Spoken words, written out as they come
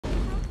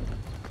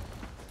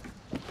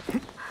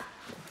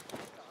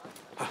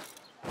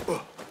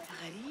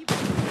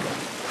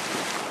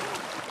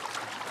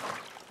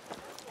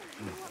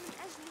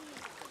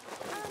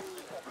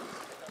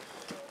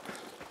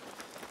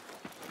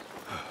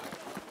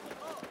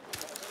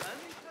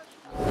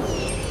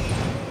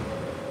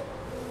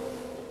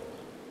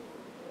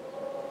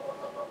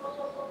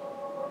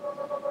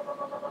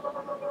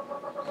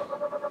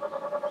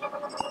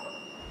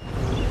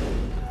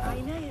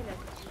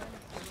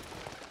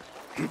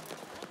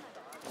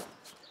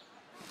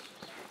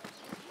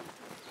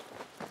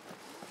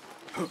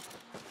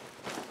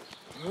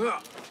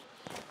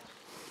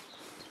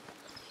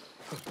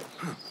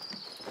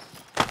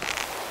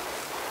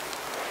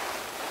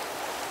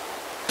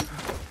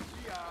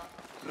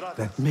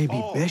That may be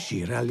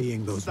Beshi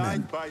rallying those men.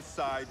 Side by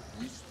side,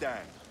 we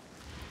stand.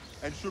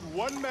 And should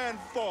one man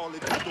fall,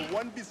 it is the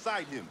one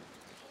beside him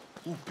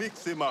who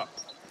picks him up.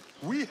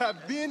 We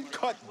have been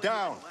cut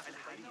down,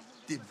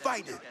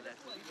 divided.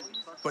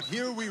 But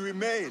here we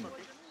remain.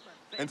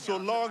 And so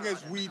long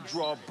as we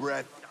draw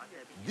breath,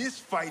 this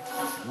fight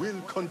will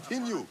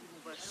continue.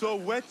 So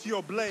whet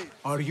your blade.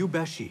 Are you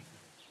Beshi?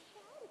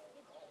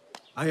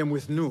 I am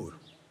with Nur.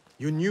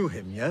 You knew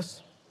him,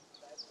 yes?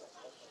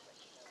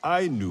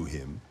 I knew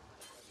him.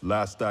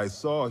 Last I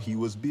saw, he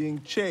was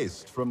being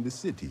chased from the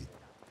city.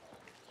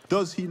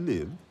 Does he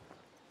live?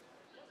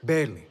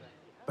 Barely,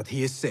 but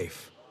he is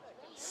safe.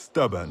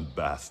 Stubborn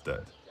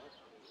bastard.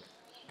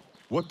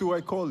 What do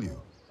I call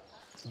you?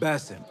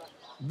 Basim.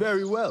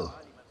 Very well,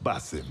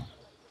 Basim.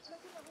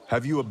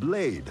 Have you a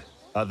blade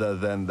other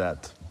than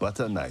that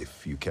butter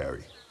knife you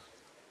carry?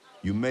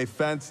 You may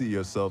fancy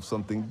yourself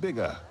something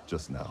bigger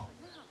just now.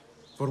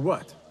 For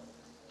what?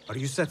 Are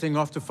you setting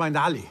off to find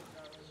Ali?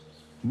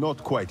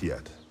 Not quite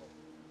yet.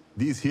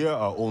 These here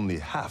are only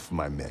half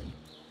my men.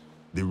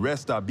 The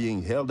rest are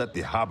being held at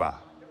the harbor,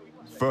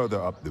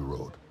 further up the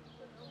road.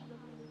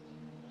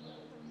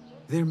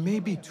 There may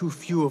be too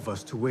few of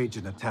us to wage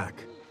an attack.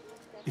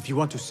 If you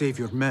want to save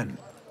your men,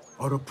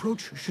 our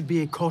approach should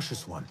be a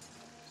cautious one.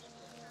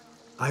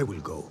 I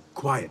will go,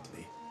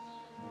 quietly.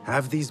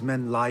 Have these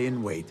men lie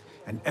in wait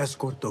and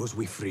escort those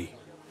we free.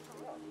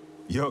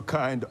 Your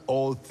kind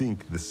all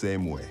think the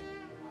same way.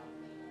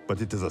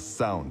 But it is a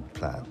sound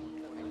plan.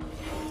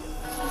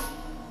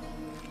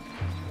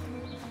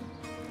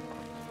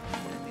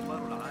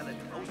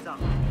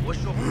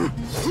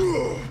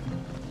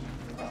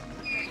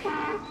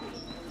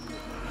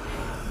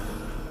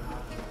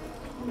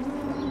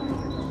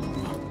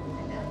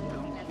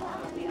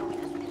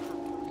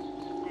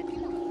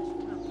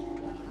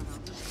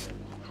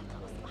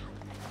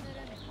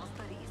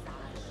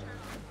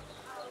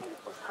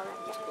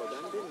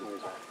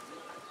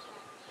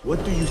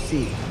 What do you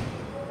see?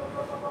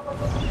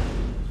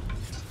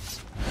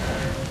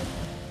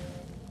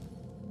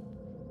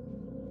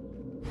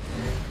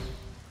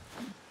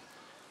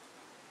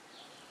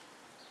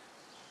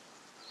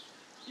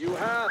 You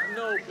have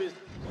no business.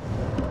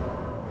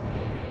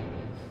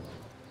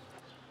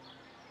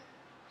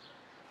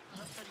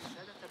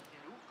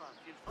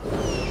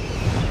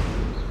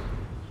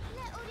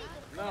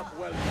 Not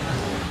well.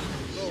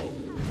 No.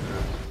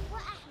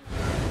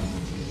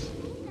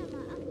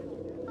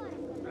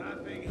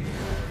 Nothing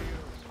here for you.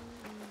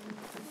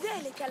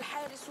 ذلك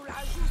الحارس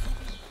العجوز.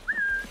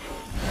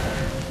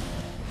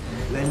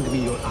 Lend me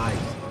your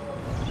eyes.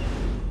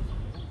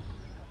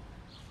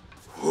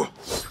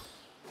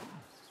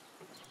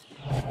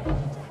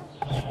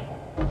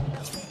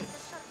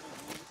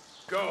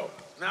 Go,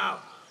 now.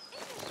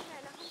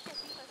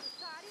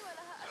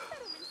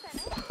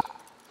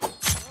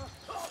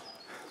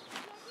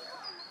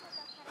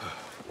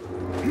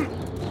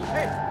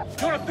 Hey,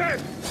 you're dead!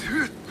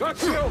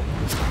 Got you!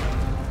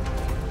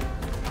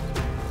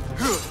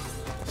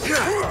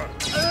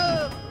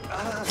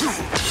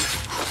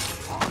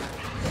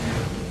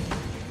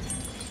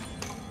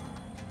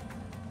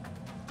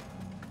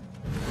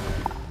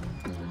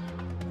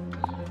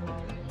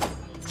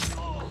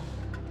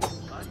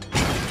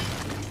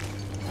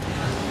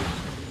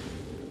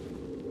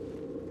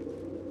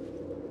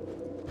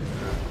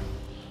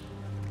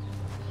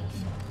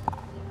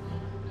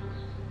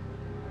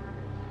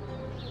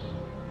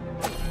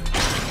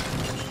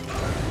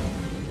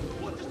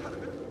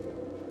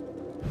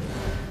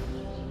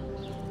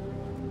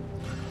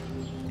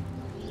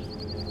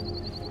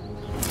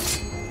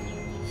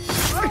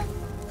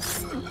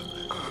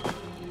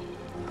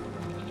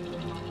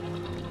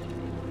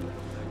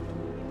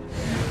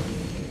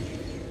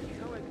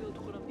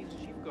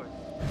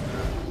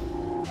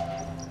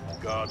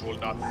 God will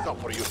not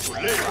suffer you to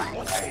live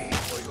or pay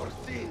for your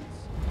sins.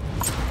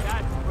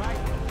 That's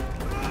right.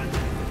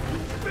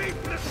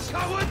 Faithless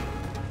coward!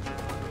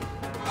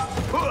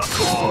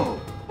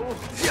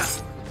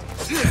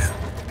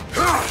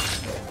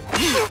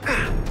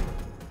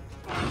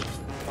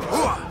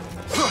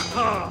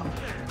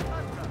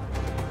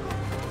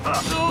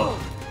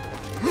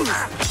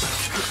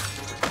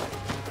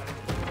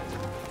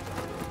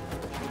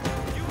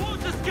 You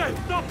won't escape!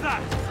 Stop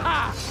that! Ha!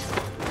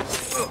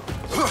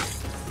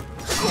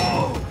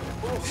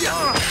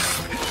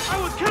 I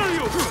will kill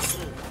you!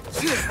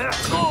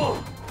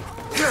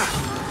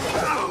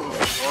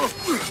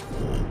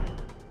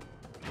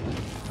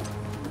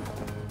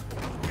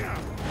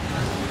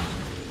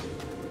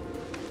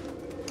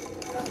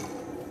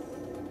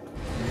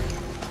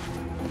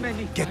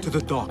 Get to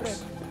the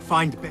docks.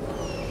 Find Beshi.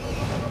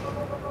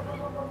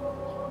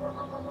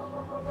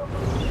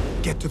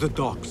 Get to the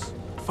docks.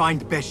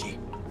 Find Beshi.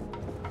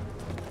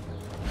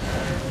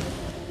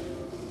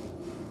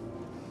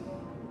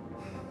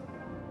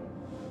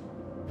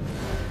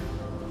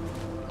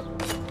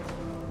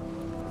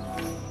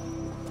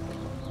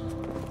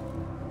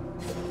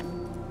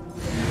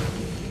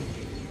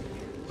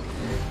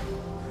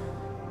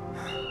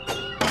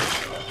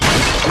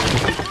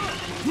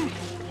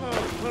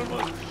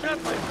 Almost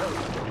shot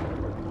myself.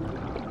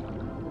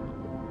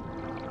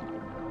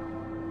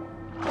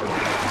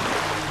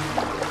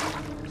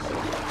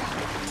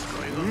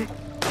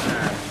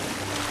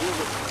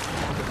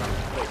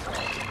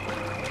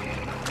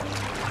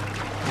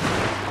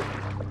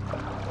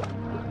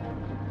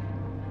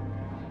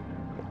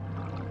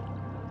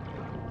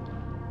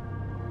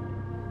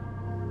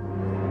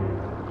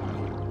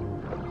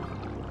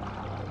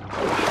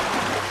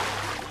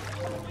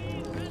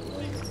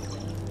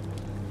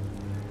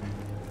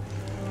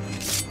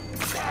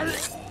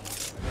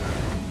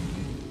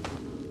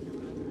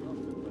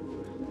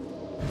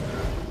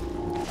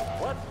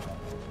 What?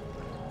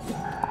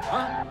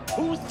 Huh?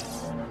 Who's...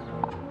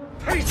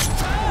 Hey!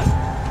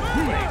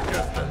 Wait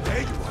just a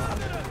leg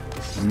one.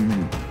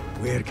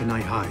 Where can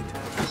I hide?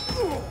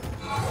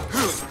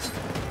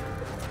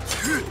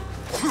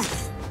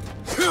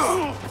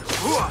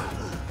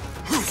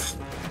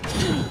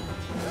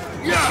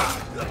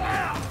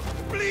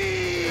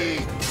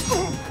 Bleed!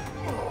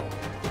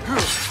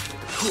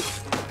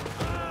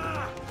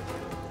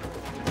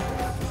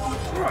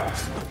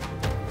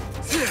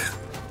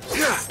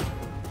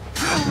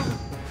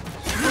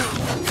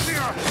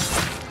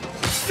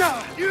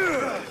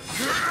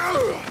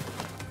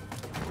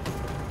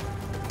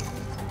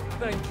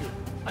 Thank you.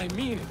 I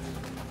mean it.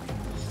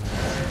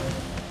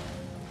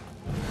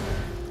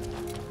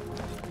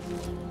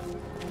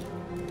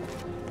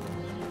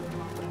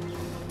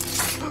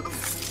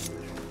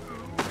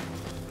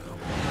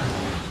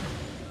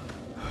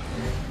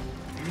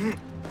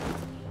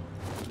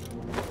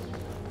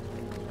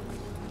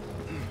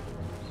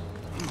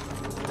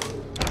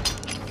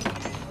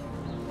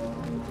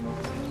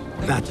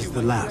 That is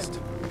the last.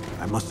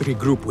 I must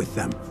regroup with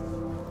them.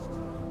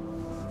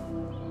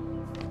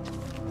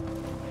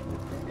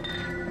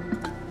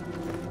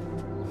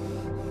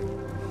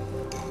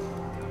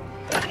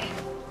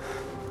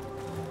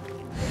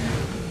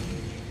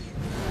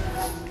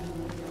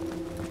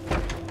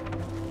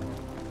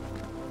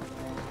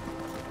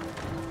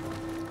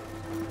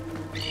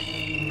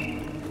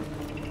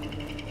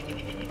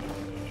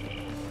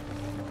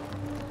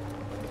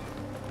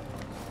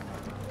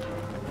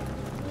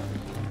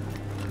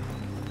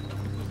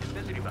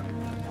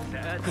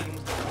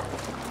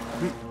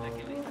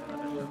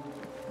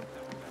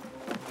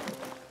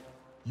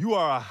 You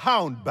are a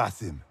hound,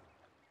 Basim.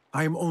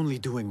 I am only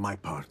doing my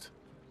part.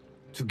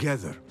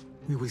 Together,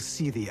 we will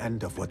see the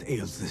end of what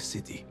ails this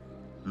city.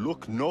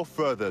 Look no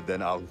further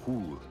than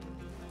Al-Ghul,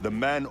 the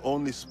man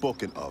only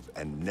spoken of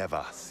and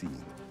never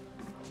seen.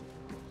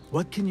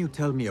 What can you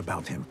tell me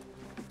about him?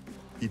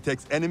 He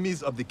takes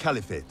enemies of the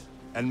Caliphate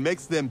and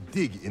makes them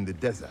dig in the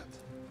desert.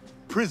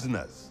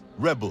 Prisoners,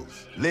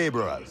 rebels,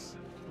 laborers.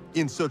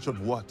 In search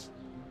of what?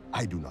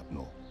 I do not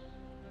know.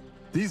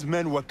 These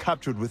men were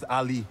captured with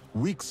Ali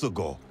weeks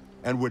ago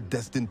and were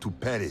destined to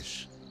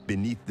perish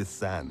beneath the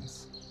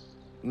sands.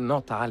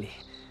 Not Ali.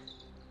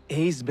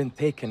 He's been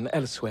taken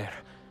elsewhere.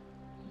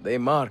 They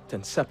marked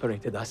and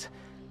separated us.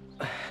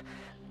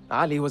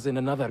 Ali was in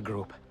another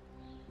group.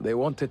 They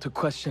wanted to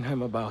question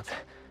him about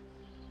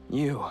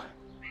you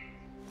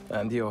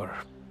and your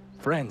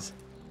friends.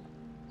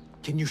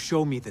 Can you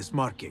show me this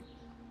marking?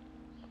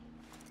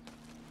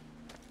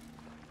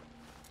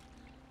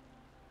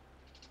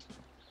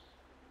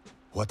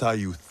 What are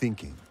you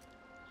thinking?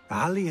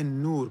 Ali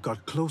and Noor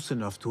got close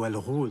enough to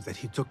Al-Ghul that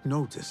he took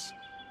notice.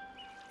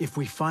 If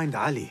we find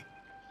Ali,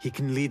 he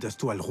can lead us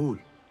to Al-Ghul.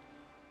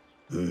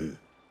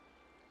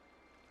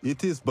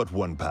 It is but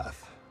one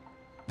path.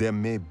 There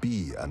may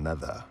be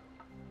another.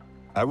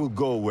 I will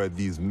go where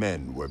these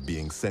men were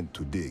being sent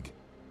to dig,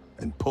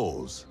 and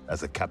pose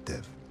as a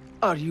captive.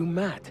 Are you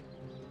mad?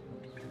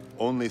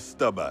 Only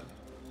stubborn.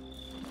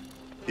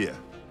 Here,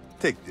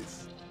 take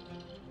this.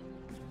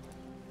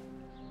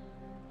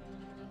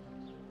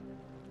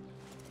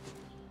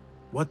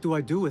 What do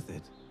I do with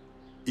it?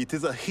 It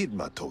is a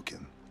Hidma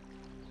token.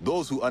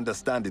 Those who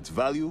understand its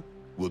value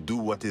will do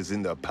what is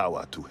in their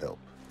power to help.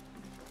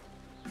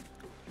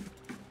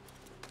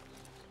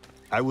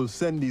 I will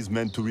send these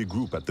men to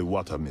regroup at the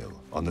watermill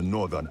on the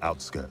northern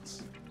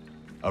outskirts.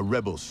 A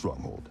rebel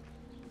stronghold.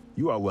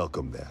 You are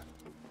welcome there.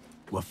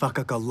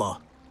 Wafakak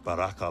Allah.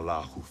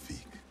 Barakallahu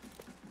fik.